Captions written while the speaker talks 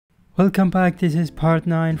Welcome back, this is part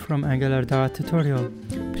 9 from AngularDart tutorial.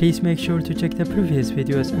 Please make sure to check the previous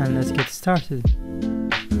videos and let's get started.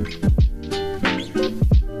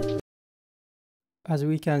 As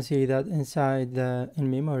we can see that inside the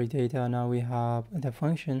in-memory data now we have the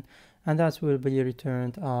function, and that will be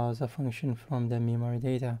returned as a function from the memory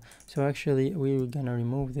data. So actually we will gonna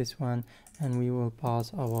remove this one and we will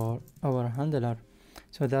pass our handler.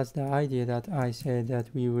 So that's the idea that I said that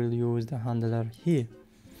we will use the handler here.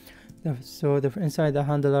 So inside the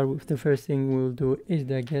handler, the first thing we'll do is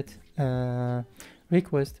the get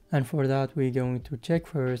request, and for that we're going to check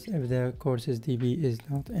first if the courses db is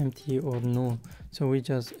not empty or null. So we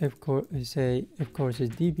just say if courses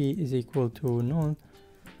db is equal to null,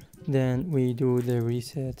 then we do the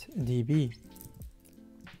reset db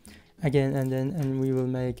again, and we will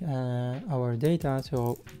make our data.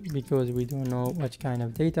 So because we don't know which kind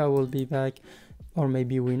of data will be back, or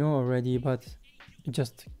maybe we know already, but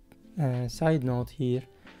just side note here,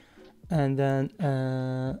 and then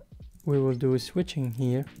we will do switching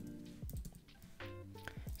here.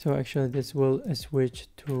 So actually this will switch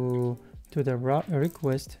to the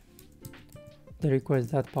request, the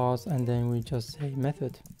request that passed, and then we just say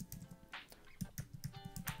method,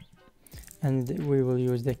 and we will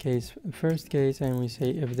use the first case, and we say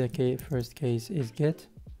if the first case is get,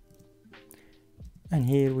 and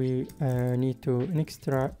here we need to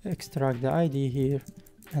extract the ID here,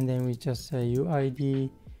 and then we just say uid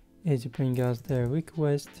is bring us the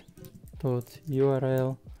request dot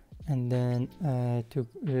URL, and then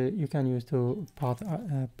you can use to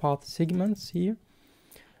path segments here,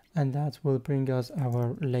 and that will bring us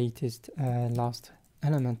our latest last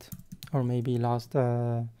element, or maybe last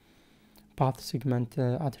path segment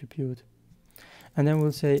attribute. And then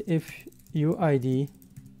we'll say if uid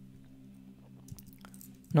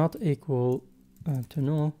not equal to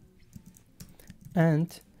null,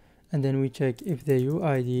 and then we check if the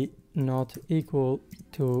uid not equal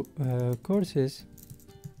to courses,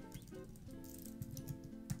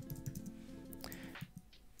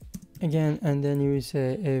 again, and then you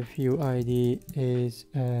say if uid is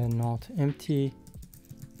not empty.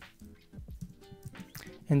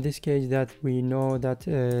 In this case that we know that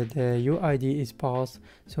the uid is passed,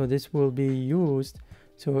 so this will be used.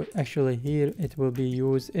 So actually here it will be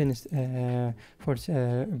used in for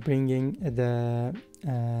bringing the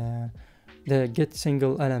get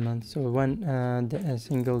single element. So when the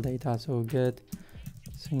single data, so get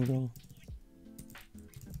single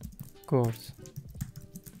course.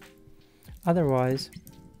 Otherwise,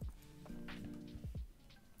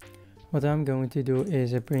 what I'm going to do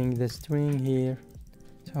is bring the string here.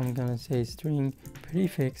 So I'm gonna say string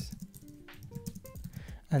prefix,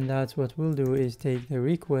 and that's what we'll do is take the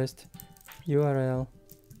request URL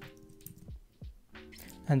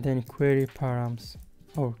and then query params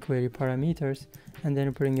or query parameters, and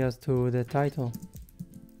then bring us to the title.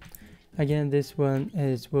 Again, this one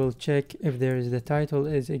will check if there is the title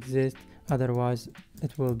exist, otherwise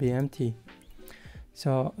it will be empty.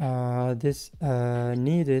 So this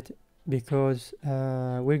needed because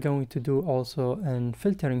we're going to do also an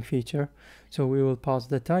filtering feature. So we will pass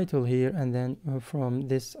the title here, and then from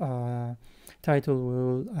this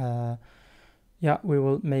title we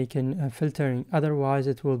will make a filtering, otherwise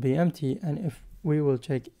it will be empty. And if we will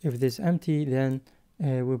check if this empty, then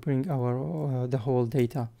we bring our the whole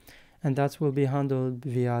data, and that will be handled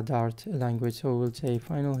via Dart language. So we'll say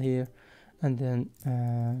final here, and then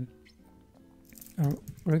a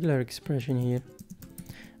regular expression here,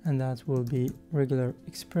 and that will be regular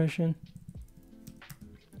expression,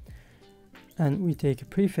 and we take a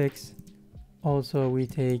prefix. Also we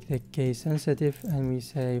take the case sensitive and we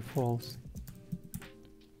say false.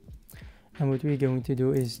 And what we're going to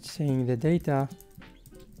do is saying the data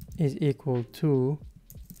is equal to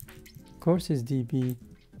courses db,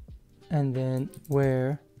 and then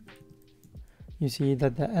where you see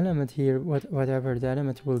that the element here, whatever the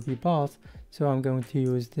element will be passed. So I'm going to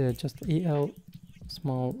use the just el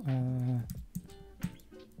small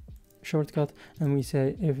shortcut, and we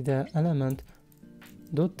say if the element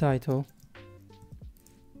dot title,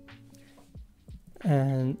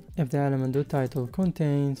 and if the element dot title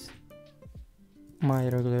contains my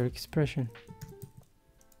regular expression.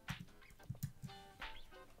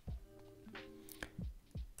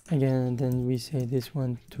 Again, and then we say this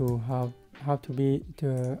one to have to be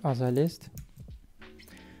as a list.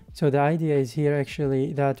 So the idea is here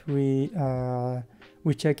actually that we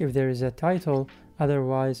check if there is a title,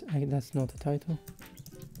 otherwise that's not a title,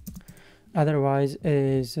 otherwise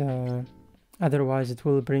it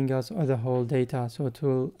will bring us the whole data. So it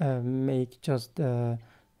will make just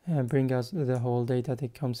bring us the whole data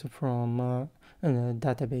that comes from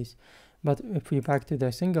database. But if we back to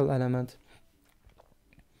the single element,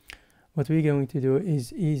 what we're going to do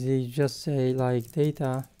is easy, just say like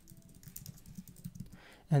data,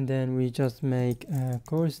 and then we just make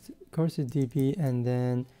courses db, and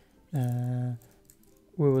then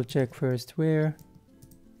we will check first where.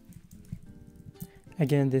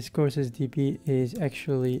 Again, this courses db is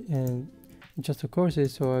actually just a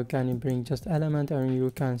courses, so I can bring just element, and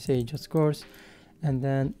you can say just course, and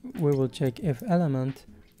then we will check if element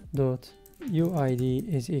dot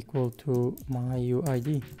uid is equal to my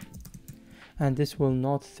uid, and this will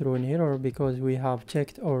not throw an error because we have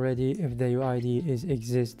checked already if the uid is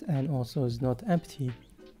exist and also is not empty.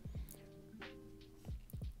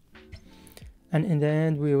 And in the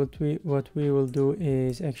end, what we will do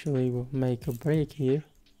is actually we'll make a break here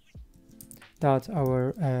that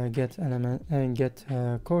our get element and get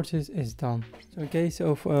courses is done. So in case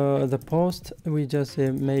of the post, we just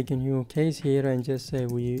make a new case here and just say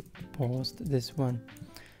we post this one.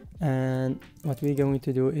 And what we're going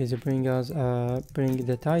to do is bring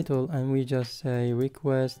the title, and we just say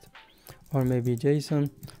request or maybe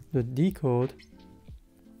JSON.decode,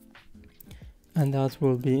 and that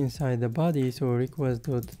will be inside the body, so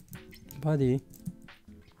request.body,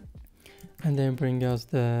 and then bring us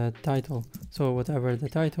the title. So whatever the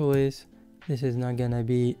title is, this is not gonna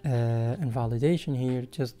be invalidation here,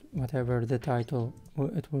 just whatever the title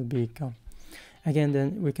it will become. Again,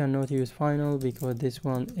 then we cannot use final because this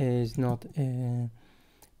one is not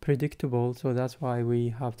predictable, so that's why we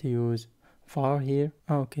have to use var here.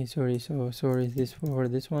 Okay, sorry, so sorry, this for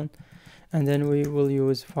this one. And then we will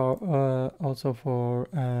use for also for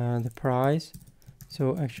the price.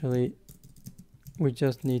 So actually we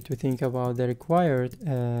just need to think about the required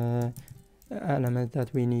element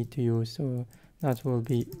that we need to use, so that will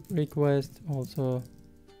be request also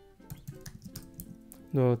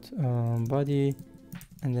dot body,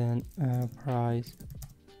 and then price.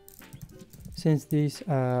 Since these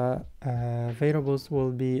variables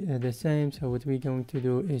will be the same, so what we're going to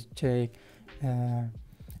do is check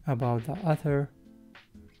about the author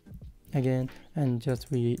again, and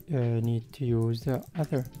just we need to use the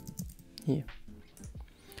author here.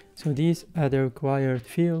 So these are the required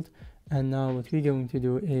field, and now what we're going to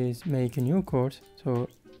do is make a new course. So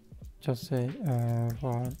just say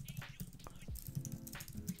for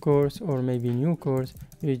course or maybe new course,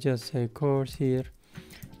 we just say course here.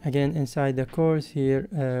 Again, inside the course here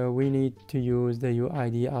we need to use the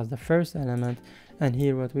UID as the first element, and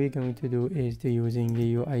here what we're going to do is to using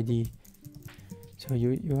the UID. So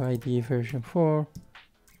UID version 4,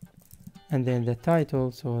 and then the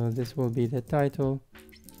title, so this will be the title,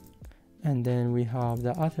 and then we have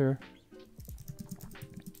the author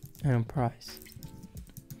and price.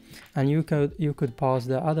 And you could pass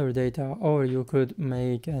the other data, or you could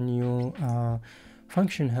make a new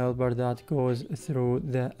function helper that goes through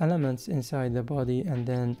the elements inside the body and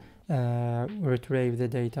then retrieve the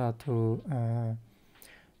data to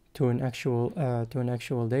an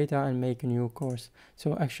actual data and make a new course.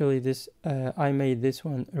 So actually this I made this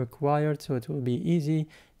one required, so it will be easy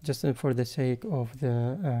just for the sake of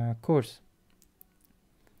the course.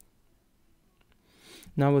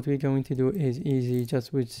 Now what we're going to do is easy,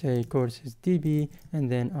 just would say courses db and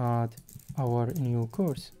then add our new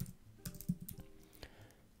course.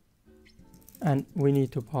 And we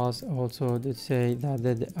need to pass also to say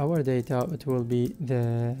that our data, it will be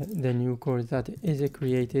the new course that is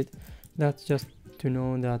created. That's just to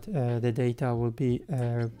know that the data will be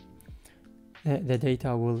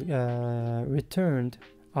returned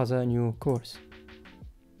as a new course.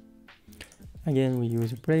 Again, we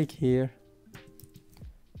use a break here,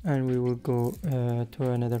 and we will go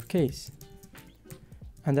to another case.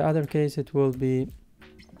 And the other case, it will be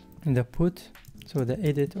the put, so the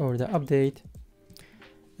edit or the update.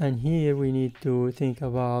 And here we need to think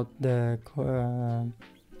about the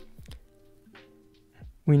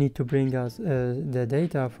we need to bring us the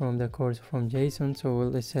data from the course from JSON. So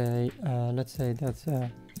let's say that's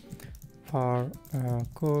var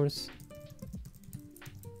course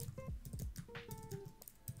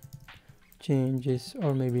changes,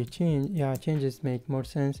 or maybe changes make more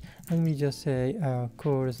sense, and we just say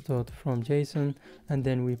course dot from JSON, and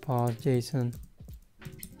then we pass JSON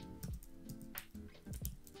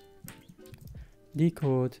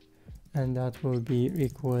decode, and that will be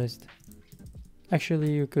request.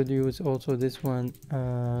 Actually, you could use also this one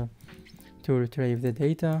to retrieve the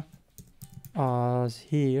data as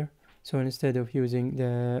here. So instead of using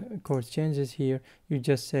the course changes here, you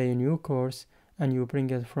just say a new course and you bring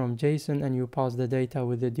it from JSON and you pass the data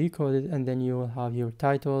with the decoded, and then you will have your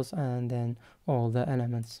titles and then all the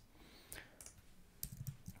elements.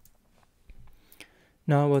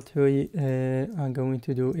 Now what we are going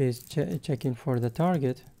to do is checking for the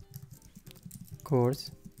target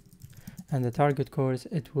course, and the target course,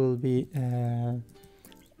 it will be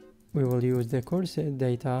we will use the course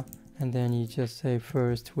data, and then you just say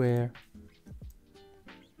first where,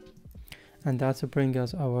 and that's to bring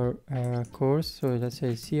us our course. So let's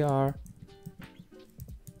say CR,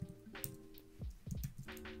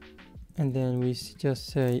 and then we just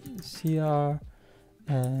say CR,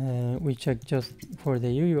 we check just for the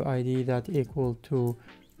UUID that equal to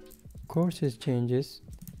courses changes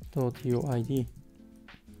dot UID.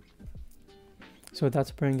 So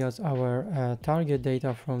that's bring us our target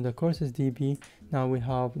data from the courses DB. Now we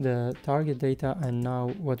have the target data, and now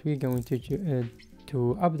what we're going to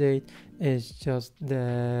update is just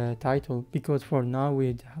the title, because for now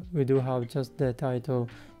we do have just the title.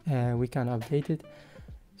 We can update it,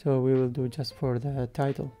 so we will do just for the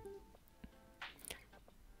title.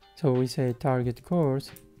 So we say target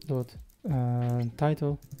course dot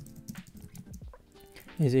title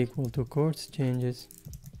is equal to course changes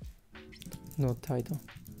not title,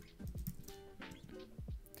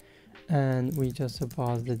 and we just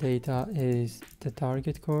pass the data is the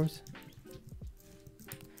target course,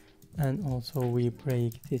 and also we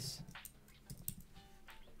break this.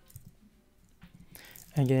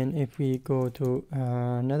 Again, if we go to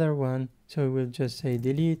another one, so we'll just say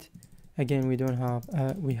delete. Again, we don't have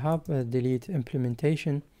we have a delete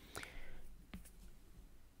implementation,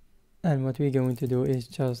 and what we're going to do is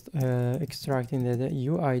just extracting the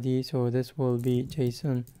UID. So this will be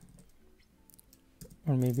JSON,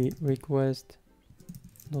 or maybe request.url,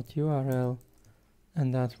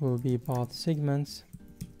 and that will be path segments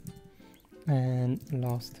and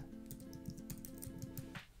last.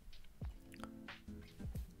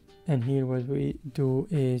 And here what we do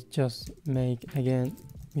is just make, again,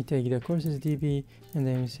 we take the courses DB, and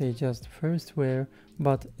then we say just first where,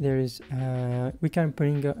 but there is we can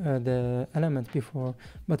bring the element before,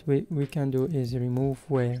 but we can do is remove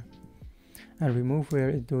where, and remove where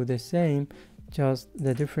it do the same, just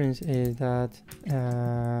the difference is that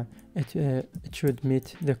it should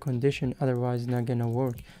meet the condition, otherwise it's not gonna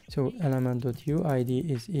work. So element.uid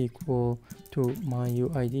is equal to my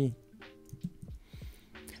UID.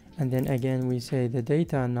 And then again we say the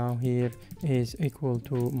data now here is equal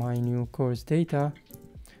to my new course data,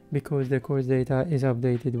 because the course data is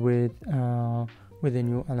updated with the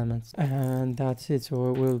new elements. And that's it.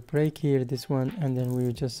 So we'll break here this one, and then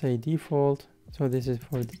we'll just say default. So this is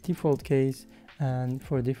for the default case, and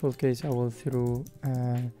for default case I will throw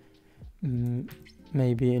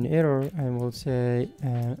maybe an error, and we'll say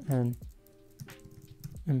an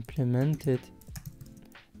implemented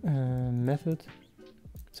method,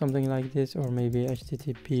 something like this, or maybe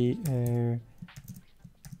HTTP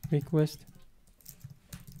request,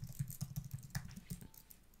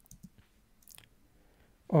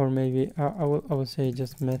 or maybe I will say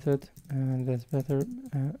just method, and that's better,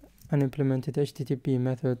 unimplemented HTTP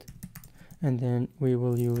method, and then we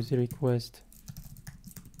will use request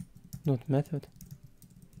not method.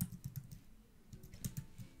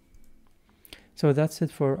 So that's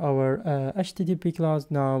it for our HTTP class.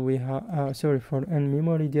 Now we have for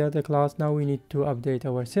in-memory data class. Now we need to update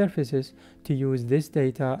our services to use this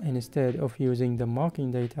data instead of using the mocking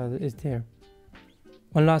data that is there.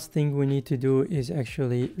 One last thing we need to do is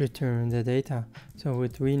actually return the data. So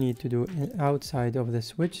what we need to do outside of the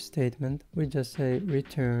switch statement, we just say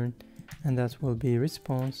return, and that will be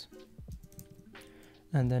response.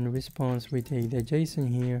 And then response, we take the JSON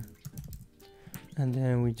here, and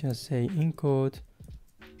then we just say encode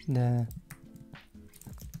the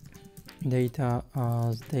data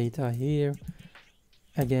as data here.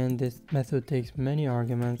 Again, this method takes many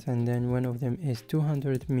arguments, and then one of them is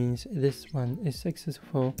 200, means this one is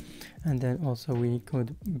successful. And then also we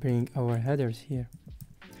could bring our headers here.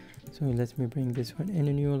 So let me bring this one in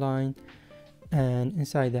a new line, and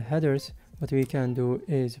inside the headers what we can do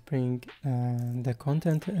is bring the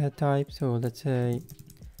content type. So let's say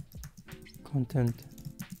content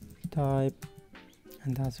type,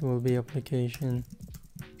 and that will be application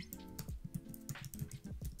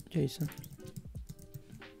JSON.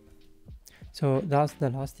 So that's the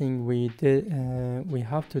last thing we did. We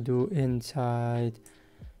have to do inside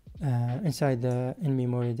the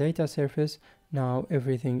in-memory data surface. Now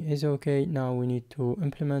everything is okay. Now we need to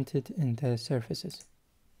implement it in the surfaces.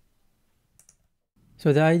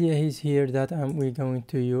 So the idea is here that we're going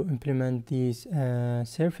to implement these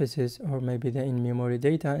surfaces, or maybe the in-memory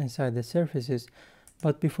data inside the surfaces.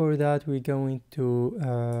 But before that, we're going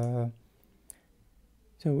to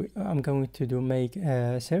I'm going to make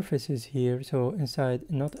surfaces here. So inside,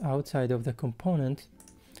 not outside of the component,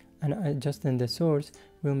 and just in the source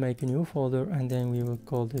we'll make a new folder, and then we will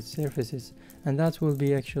call this surfaces, and that will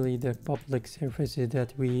be actually the public surfaces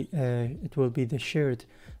that we it will be the shared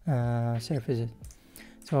surfaces.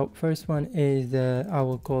 So first one is I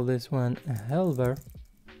will call this one a helper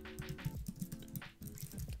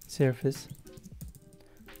surface.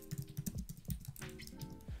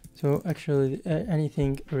 So actually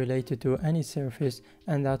anything related to any surface,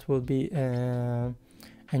 and that will be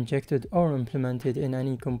injected or implemented in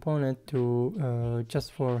any component to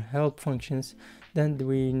just for help functions. Then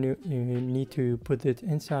we need to put it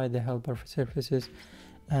inside the helper surfaces,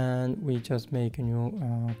 and we just make a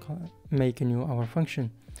new our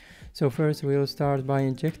function. So first we will start by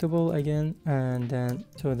injectable again, and then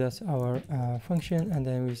so that's our function, and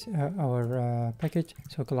then we our package.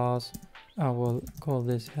 So class, I will call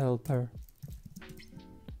this helper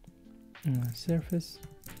surface.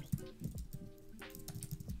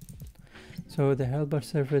 So the helper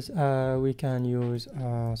surface, we can use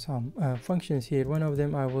some functions here. One of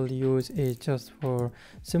them I will use is just for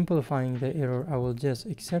simplifying the error. I will just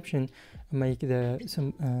exception make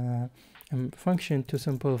the function to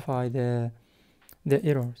simplify the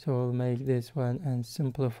error. So I'll make this one and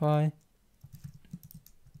simplify,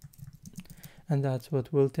 and that's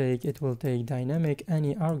what will take. It will take dynamic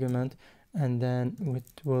any argument, and then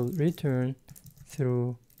it will return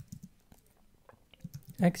through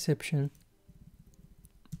exception.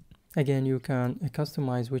 Again, you can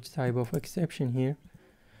customize which type of exception here,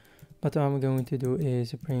 but what I'm going to do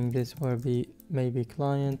is bring this will be maybe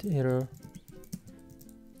client error,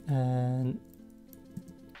 and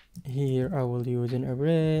here I will use an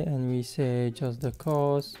array, and we say just the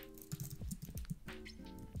cause,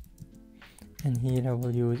 and here I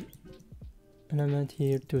will use element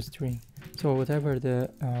here to string. So whatever the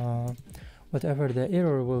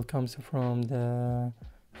error will comes from the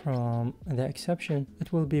exception,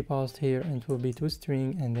 it will be passed here, and it will be to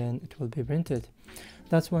string, and then it will be printed.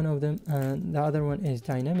 That's one of them. And the other one is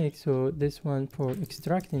dynamic. So this one for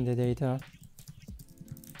extracting the data,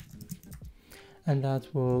 and that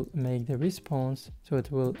will make the response. So it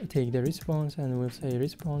will take the response, and we'll say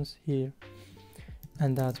response here,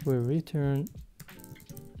 and that will return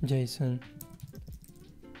JSON.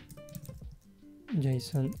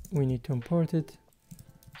 We need to import it,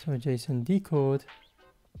 so JSON decode,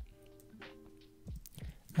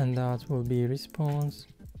 and that will be response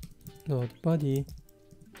dot body,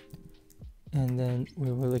 and then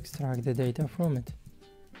we will extract the data from it.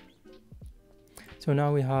 So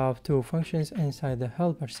now we have two functions inside the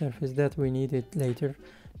helper surface that we needed later.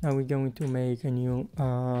 Now we're going to make a new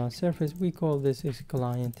surface. We call this is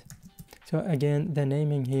client. So again, the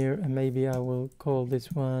naming here, and maybe I will call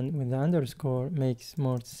this one with the underscore, makes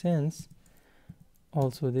more sense.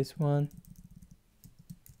 Also this one,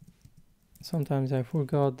 sometimes I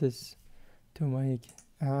forgot this to make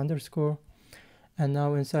underscore. And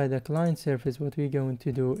now inside the client surface, what we're going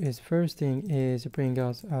to do is first thing is bring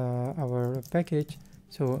us our package.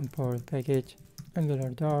 So import package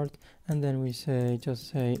AngularDart, and then we say just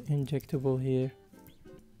say injectable here.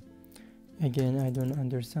 Again, I don't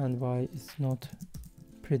understand why it's not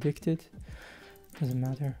predicted. Doesn't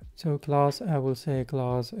matter. So class, I will say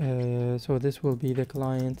class. So this will be the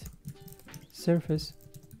client surface,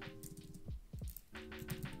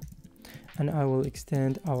 and I will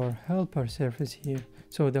extend our helper surface here.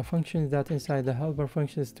 So the functions that inside the helper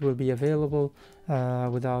functions will be available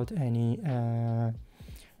without any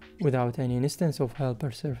instance of helper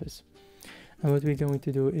surface. And what we're going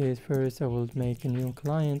to do is first I will make a new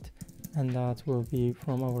client, and that will be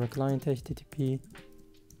from our client HTTP.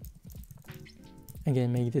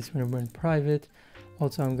 Again, make this one private.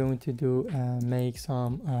 Also, I'm going to do make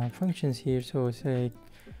some functions here. So say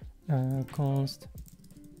const,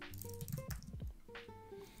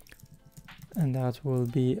 and that will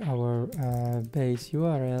be our base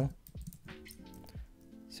URL.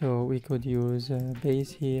 So we could use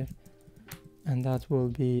base here, and that will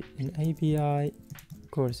be an API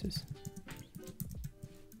courses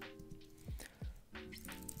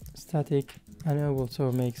static. And I will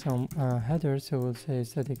also make some headers. So we'll say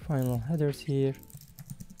static final headers here.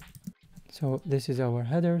 So this is our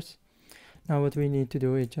headers. Now what we need to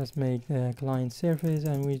do is just make the client surface,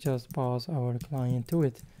 and we just pass our client to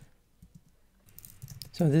it.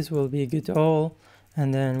 So this will be get all,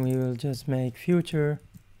 and then we will just make future,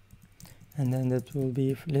 and then that will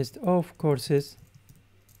be list of courses.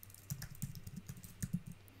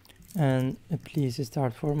 And please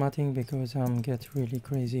start formatting because I'm get really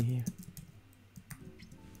crazy here.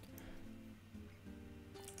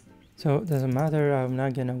 So it doesn't matter, I'm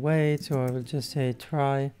not gonna wait, so I will just say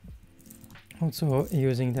try, also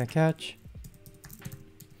using the catch.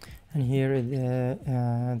 and here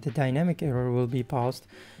the dynamic error will be passed.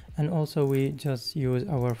 And also we just use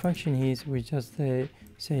our function here, we just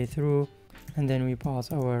say through, and then we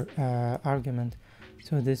pass our argument.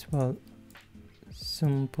 So this will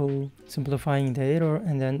simplifying the error,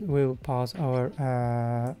 and then we'll pass our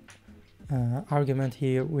argument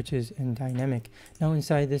here, which is in dynamic. Now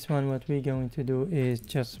inside this one, what we're going to do is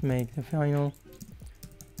just make the final,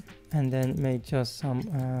 and then make just some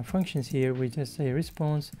functions here. We just say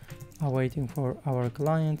response, waiting for our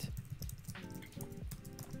client,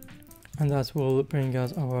 and that will bring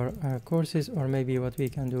us our courses. Or maybe what we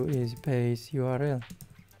can do is base URL,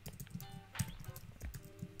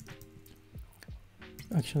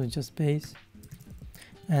 actually just base.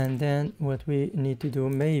 And then what we need to do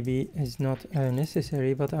maybe is not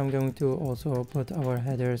necessary, but I'm going to also put our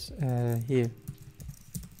headers here.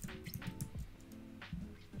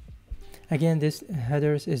 Again, this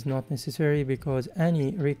headers is not necessary because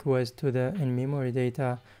any request to the in-memory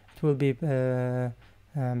data, it will be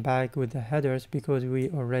back with the headers, because we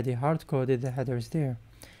already hard-coded the headers there.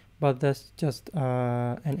 But that's just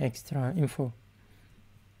an extra info.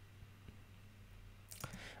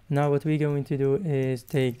 Now what we're going to do is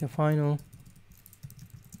take the final,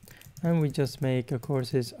 and we just make a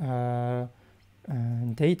courses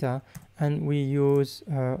data, and we use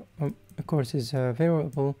a courses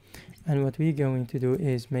variable, and what we're going to do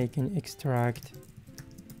is make an extract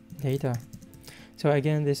data. So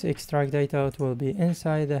again, this extract data, it will be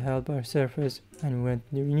inside the helper surface, and what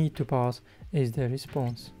we need to pass is the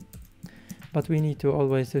response. But we need to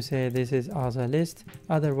always to say this is as a list,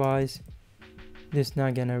 otherwise this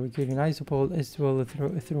not gonna recognizable. It will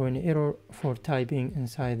throw an error for typing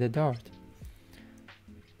inside the Dart.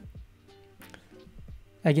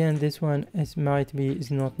 Again, this one is not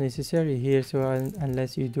necessary here, so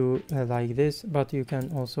unless you do like this, but you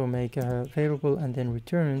can also make a variable and then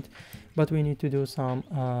return it. But we need to do some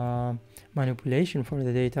manipulation for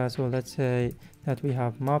the data. So let's say that we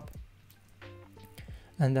have map,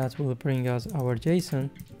 and that will bring us our JSON,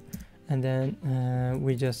 and then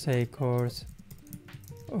we just say course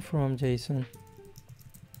from JSON,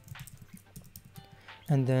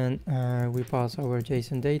 and then we pass our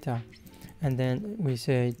JSON data, and then we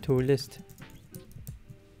say to list.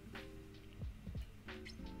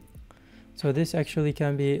 So this actually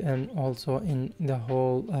can be also in the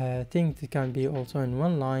whole thing. It can be also in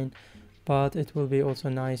one line, but it will be also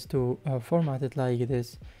nice to format it like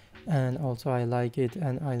this. And also I like it,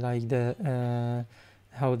 and I like the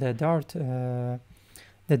how the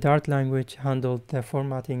Dart language handled the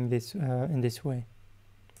formatting this in this way.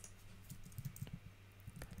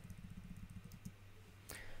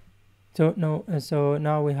 So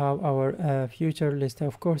now we have our future list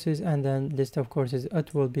of courses, and then list of courses,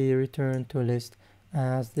 it will be returned to list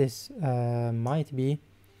as this might be.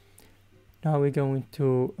 Now we're going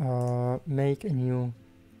to make a new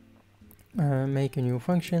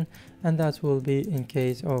function, and that will be in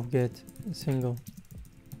case of get single.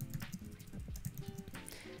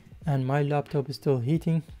 And my laptop is still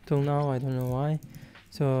heating till now, I don't know why.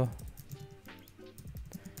 So,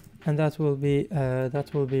 and that will be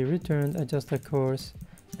returned at just a course,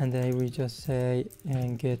 and then we just say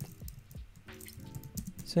and get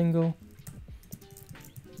single,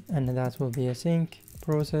 and that will be a sync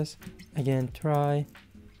process. Again, try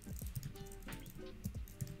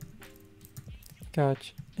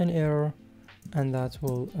catch an error, and that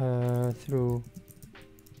will through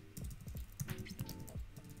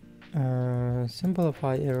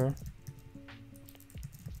simplify error,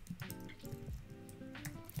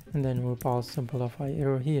 and then we'll pass simplify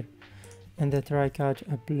error here. And the try catch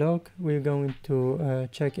a block, we're going to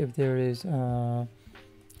check if there is a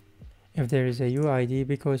UID,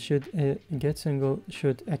 because should get single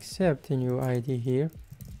should accept a UID here.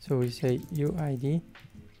 So we say UID,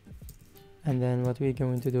 and then what we're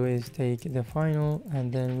going to do is take the final,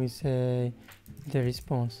 and then we say the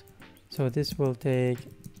response. So this will take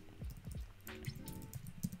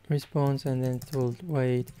response, and then it will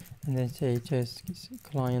wait, and then say just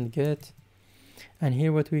client get. And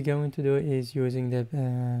here what we're going to do is using the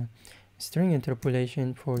string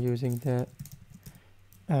interpolation for using the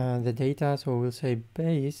data. So we'll say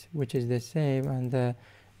base, which is the same, and the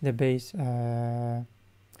base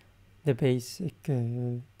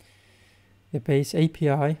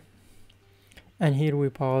API, and here we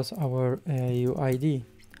pass our UID.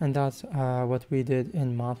 And that's what we did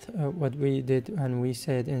in math, what we did, and we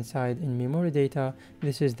said inside in memory data,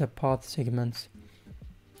 this is the path segments.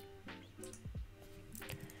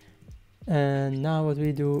 And now what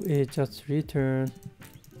we do is just return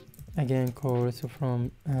again course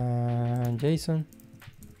from JSON,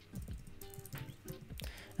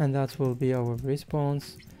 and that will be our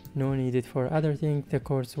response. No needed for other thing. The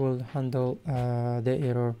course will handle the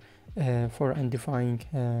error for undefined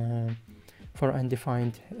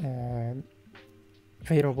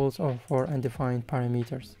variables or for undefined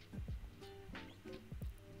parameters.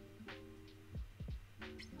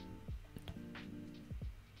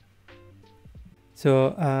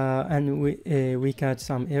 So and we catch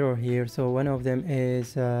some error here. So one of them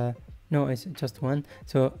is no, it's just one.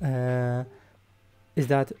 So is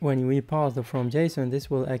that when we pass the from JSON, this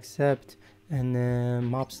will accept an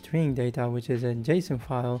map string data, which is a JSON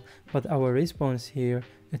file, but our response here,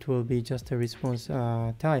 it will be just a response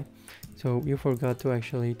type. So we forgot to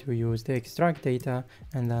actually use the extract data,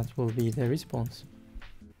 and that will be the response.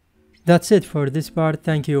 That's it for this part.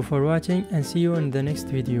 Thank you for watching, and see you in the next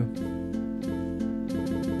video.